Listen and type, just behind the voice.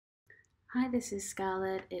Hi, this is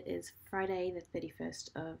Scarlett. It is Friday, the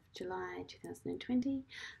 31st of July 2020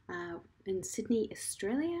 in Sydney,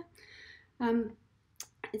 Australia. Um,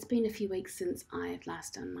 it's been a few weeks since I've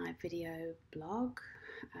last done my video blog.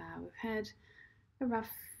 We've had a rough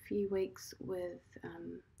few weeks with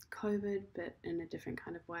COVID, but in a different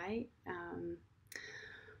kind of way.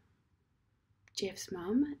 Jeff's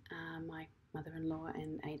mum, my mother-in-law,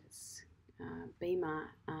 and Ada's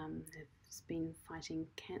Beamer has been fighting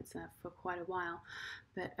cancer for quite a while,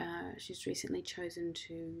 but she's recently chosen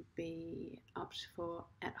to be opted for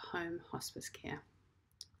at-home hospice care.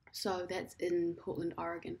 So that's in Portland,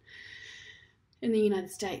 Oregon, in the United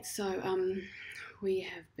States. So we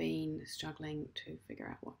have been struggling to figure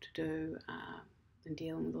out what to do and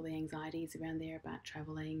dealing with all the anxieties around there about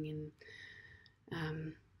traveling,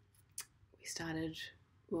 and we started,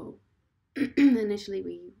 well, initially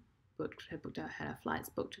we had our flights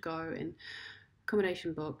booked to go and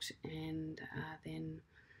accommodation booked, and then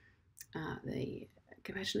the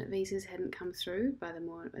compassionate visas hadn't come through by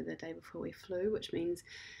the day before we flew, which means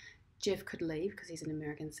Jeff could leave because he's an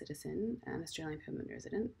American citizen, an Australian permanent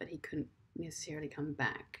resident, but he couldn't necessarily come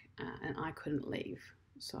back, and I couldn't leave.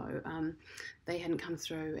 So they hadn't come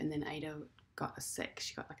through, and then Ada got sick.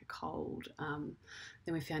 She got like a cold. Then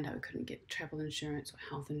we found out we couldn't get travel insurance or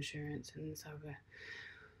health insurance, and so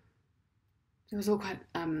it was all quite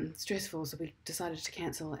stressful. So we decided to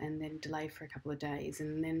cancel and then delay for a couple of days,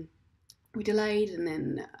 and then we delayed, and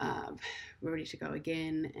then we're ready to go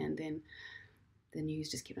again, and then the news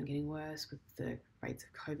just kept on getting worse with the rates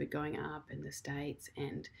of COVID going up in the States,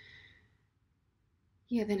 and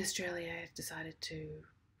then Australia decided to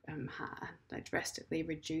drastically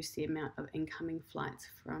reduce the amount of incoming flights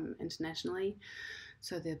from internationally.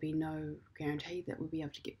 So there'll be no guarantee that we'll be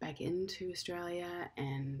able to get back into Australia,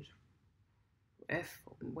 and if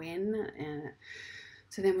or when.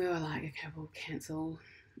 So then we were like, okay, we'll cancel,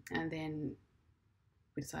 and then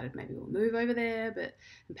we decided maybe we'll move over there,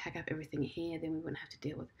 and pack up everything here. Then we wouldn't have to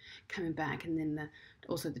deal with coming back, and then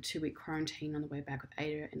also the 2-week quarantine on the way back with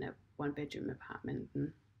Ada in a 1-bedroom apartment,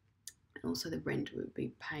 and also the rent we would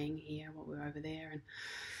be paying here while we're over there,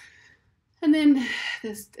 and then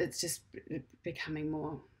it's just becoming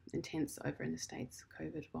more intense over in the States,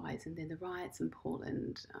 COVID wise, and then the riots in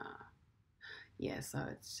Portland. So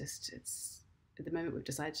it's at the moment we've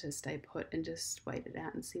decided to stay put and just wait it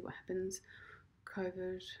out and see what happens.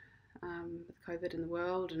 COVID, with COVID in the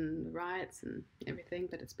world and the riots and everything,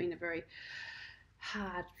 but it's been a very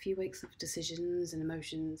hard few weeks of decisions and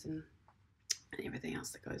emotions and everything else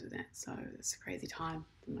that goes with that. So it's a crazy time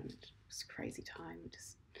at the moment. It's a crazy time.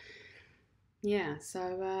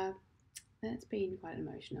 So that's been quite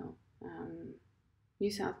emotional. New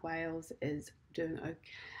South Wales is doing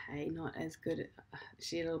okay, not as good.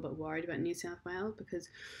 She's a little bit worried about New South Wales because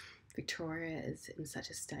Victoria is in such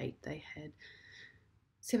a state. They had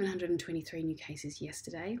 723 new cases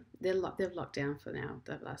yesterday. They've locked down for now.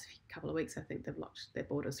 The last couple of weeks, I think they've locked their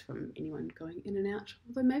borders from anyone going in and out.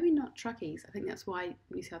 Although maybe not truckies. I think that's why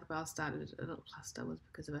New South Wales started a little cluster, was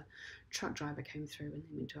because of a truck driver came through and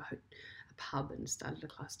then went to a pub and started a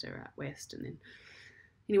cluster out west. And then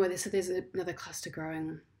anyway, so there's another cluster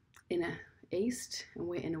growing in a east, and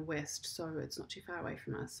we're in a west, so it's not too far away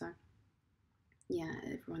from us. So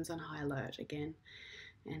everyone's on high alert again,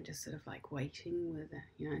 and just sort of like waiting with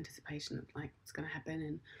anticipation of like what's going to happen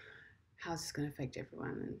and how's this going to affect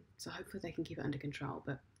everyone. And so hopefully they can keep it under control,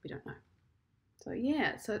 but we don't know. So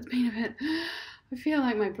so it's been a bit, I feel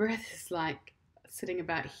like my breath is like sitting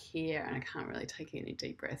about here, and I can't really take any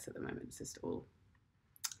deep breaths at the moment. It's just all,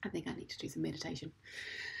 I think I need to do some meditation.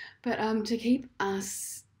 But to keep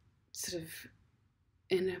us sort of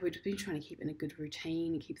we've been trying to keep in a good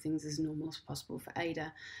routine and keep things as normal as possible for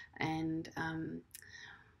Ada, and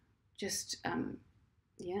just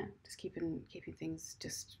keeping things,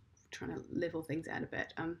 just trying to level things out a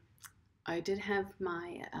bit. I did have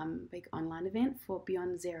my big online event for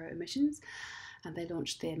Beyond Zero Emissions, and they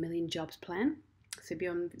launched their Million Jobs plan. So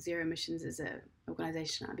Beyond Zero Emissions is an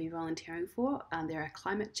organisation I've been volunteering for. They're a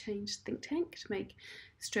climate change think tank to make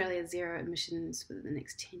Australia zero emissions within the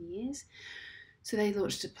next 10 years. So they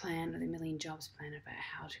launched a plan, the Million Jobs plan, about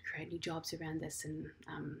how to create new jobs around this and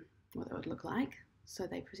what that would look like. So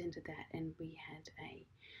they presented that, and we had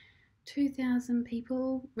 2,000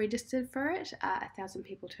 people registered for it. 1,000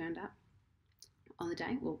 people turned up on the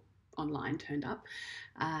day. Well, online turned up.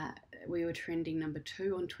 We were trending number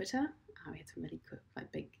 2 on Twitter. We had some really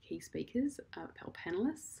good, big key speakers,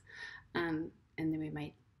 panelists, and then we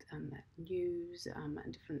made news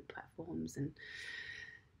and different platforms, and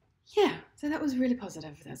so that was really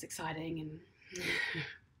positive. That was exciting,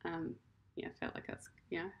 and yeah, felt like that's,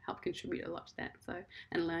 helped contribute a lot to that. So,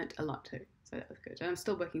 and learnt a lot too. So that was good. And I'm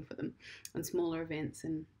still working for them on smaller events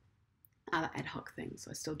and other ad hoc things.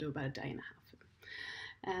 So I still do about a day and a half.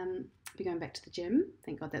 Be going back to the gym.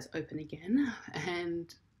 Thank God that's open again.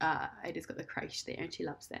 And Ada's got the creche there, and she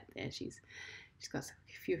loves that there. She's got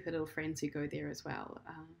a few of her little friends who go there as well.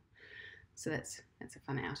 So that's a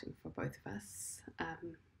fun outing for both of us.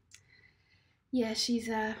 Yeah, she's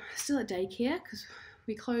still at daycare because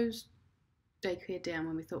we closed daycare down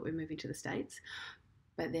when we thought we were moving to the States.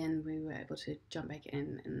 But then we were able to jump back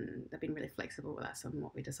in, and they've been really flexible with us on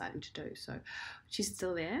what we're deciding to do. So she's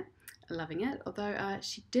still there, loving it. Although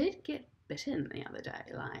she did get bitten the other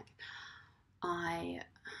day. Like, I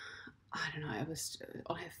don't know, it was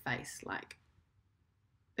on her face, like,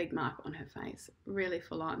 big mark on her face, really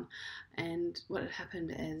full on. And what had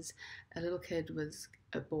happened is a little kid was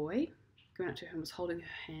a boy, going up to her and was holding her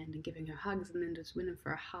hand and giving her hugs, and then just went in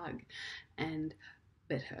for a hug and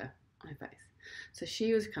bit her on her face. So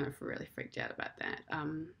she was kind of really freaked out about that.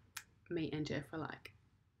 Me and Jeff were like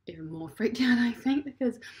even more freaked out, I think,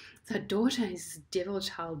 because it's her daughter, is this devil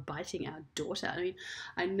child biting our daughter. I mean,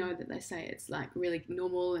 I know that they say it's like really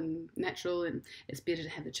normal and natural, and it's better to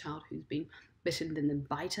have the child who's been bitten than the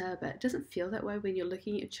biter, but it doesn't feel that way when you're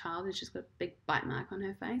looking at your child and she's got a big bite mark on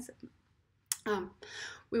her face.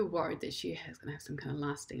 We were worried that she was going to have some kind of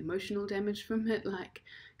lasting emotional damage from it, like,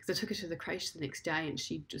 because I took her to the creche the next day and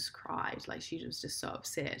she just cried, like she was just so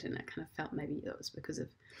upset, and I kind of felt maybe it was because of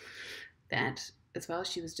that as well.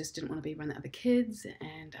 She was just didn't want to be around the other kids,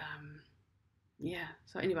 and yeah.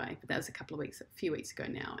 So anyway, but that was a few weeks ago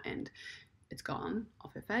now, and it's gone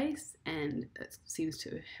off her face, and it seems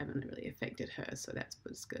to haven't really affected her, so that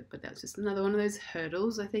was good. But that's just another one of those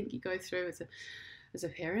hurdles I think you go through as a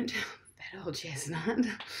parent. That old chestnut.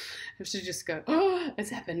 Have to just go, oh,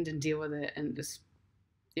 it's happened, and deal with it, and just,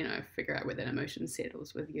 figure out where that emotion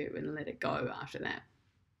settles with you and let it go after that.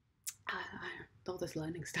 All this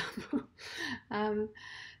learning stuff.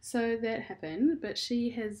 So that happened, but she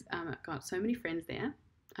has got so many friends there.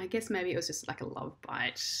 I guess maybe it was just like a love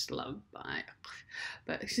bite.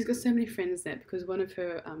 But she's got so many friends there because one of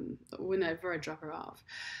her, whenever I drop her off,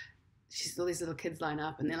 she's all these little kids line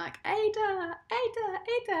up and they're like, Ada, Ada,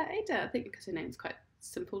 Ada, Ada. I think because her name's quite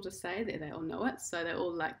simple to say, they all know it. So they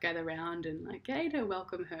all like gather around and like, Ada,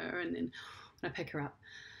 welcome her. And then when I pick her up,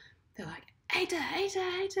 they're like, Ada, Ada,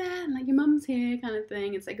 Ada, and like, your mum's here kind of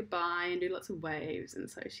thing, and say goodbye and do lots of waves. And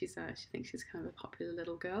so she thinks she's kind of a popular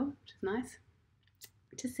little girl, which is nice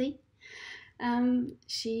to see.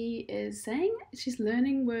 She is saying she's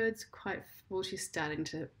learning words she's starting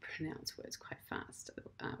to pronounce words quite fast.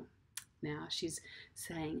 Now she's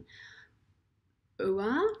saying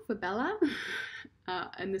 "ooh" for Bella.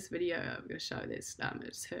 In this video I'm going to show this.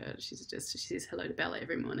 It's her. She says hello to Bella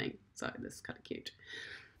every morning, so this is kind of cute.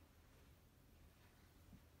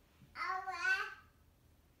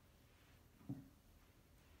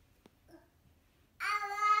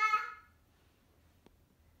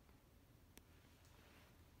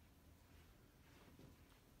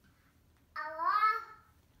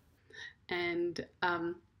 And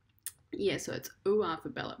yeah, so it's ooh for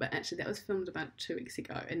Bella, but actually that was filmed about 2 weeks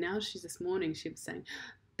ago, and now this morning she was saying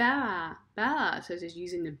Bella, Bella, so she's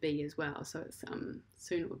using the B as well, so it's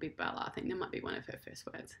soon it will be Bella. I think that might be one of her first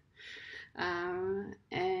words.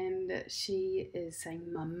 And she is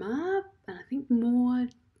saying mama, and I think more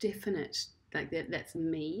definite, like that's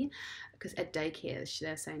me, because at daycare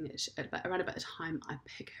they're saying that around about the time I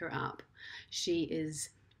pick her up, she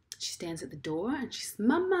stands at the door and she's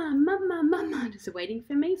mama, mama, mama, just waiting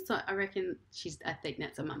for me. So I reckon I think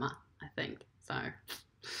that's a mama, I think. So,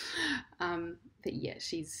 but yeah,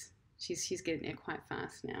 she's getting there quite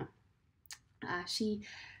fast now. She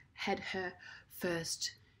had her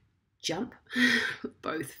first jump,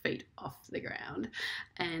 both feet off the ground,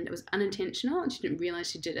 and it was unintentional, and she didn't realize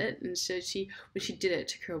she did it. And so when she did it, it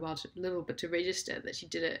took her a little bit to register that she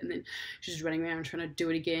did it, and then she was running around trying to do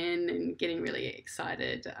it again and getting really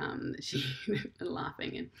excited. She and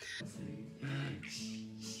laughing and.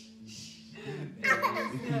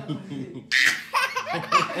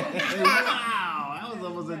 Wow, that was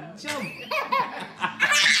almost a jump.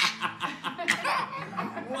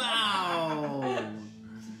 Wow.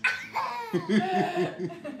 You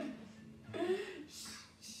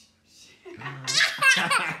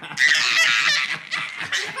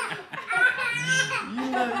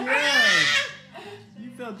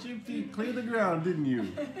felt your feet clear the ground, didn't you?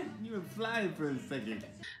 You were flying for a second.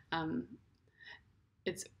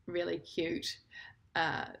 It's really cute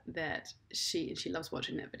that she loves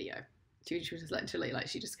watching that video. She was just literally like,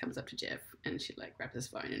 she just comes up to Jeff and she like grabs his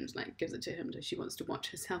phone and like gives it to him. She wants to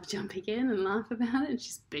watch herself jump again and laugh about it. And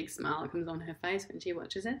she's big smile comes on her face when she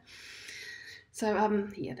watches it. So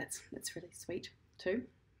yeah, that's really sweet too.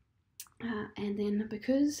 And then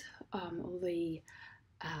because all the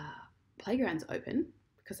playgrounds open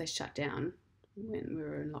because they shut down when we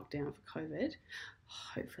were in lockdown for COVID,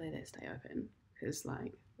 hopefully they stay open because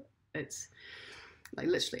like it's like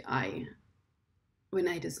literally when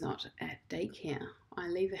Ada's not at daycare, I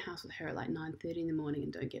leave the house with her at like 9:30 in the morning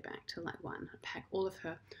and don't get back till like 1. I pack all of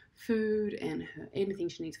her food and anything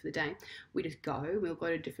she needs for the day. We just go. We'll go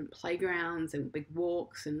to different playgrounds and big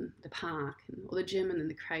walks and the park or the gym and then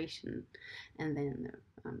the crate and then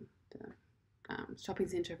the shopping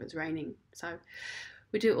centre if it's raining. So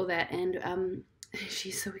we do all that and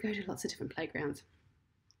so we go to lots of different playgrounds.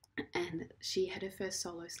 And she had her first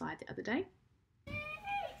solo slide the other day.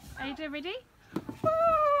 Ada, ready?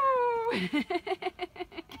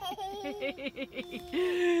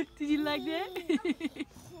 Did you like that?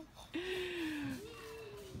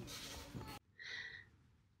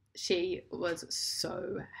 She was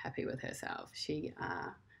so happy with herself. She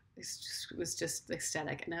was just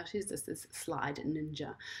ecstatic. And now she's just this slide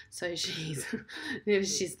ninja. So she's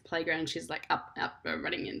the playground. She's like up,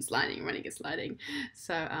 running and sliding, running and sliding.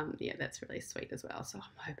 So yeah, that's really sweet as well. So I'm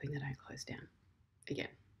hoping they don't close down again.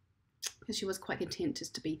 Because she was quite content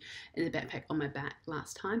just to be in the backpack on my back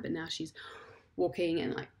last time, but now she's walking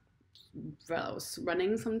and like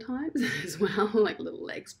running sometimes as well, like little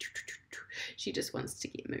legs. She just wants to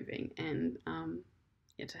get moving, and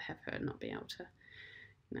yeah, to have her not be able to,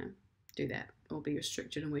 do that or be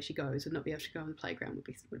restricted on where she goes and not be able to go on the playground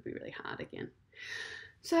would be really hard again.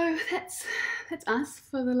 So that's us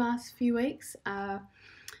for the last few weeks.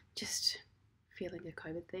 Just feeling the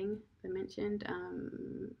COVID thing I mentioned.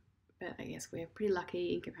 But I guess we're pretty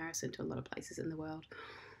lucky in comparison to a lot of places in the world.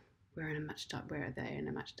 They're in a much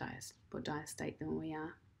more dire state than we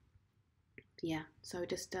are. Yeah, so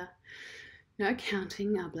just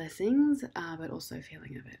counting our blessings, but also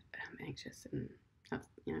feeling a bit anxious and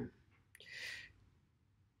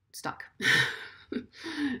stuck.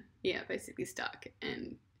 Yeah, basically stuck,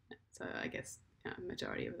 and so I guess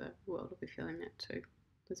majority of the world will be feeling that too.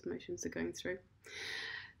 Those emotions are going through.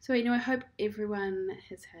 So I hope everyone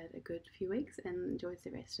has had a good few weeks and enjoys the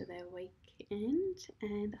rest of their weekend,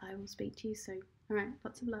 and I will speak to you soon. All right,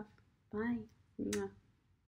 lots of love. Bye. Mwah.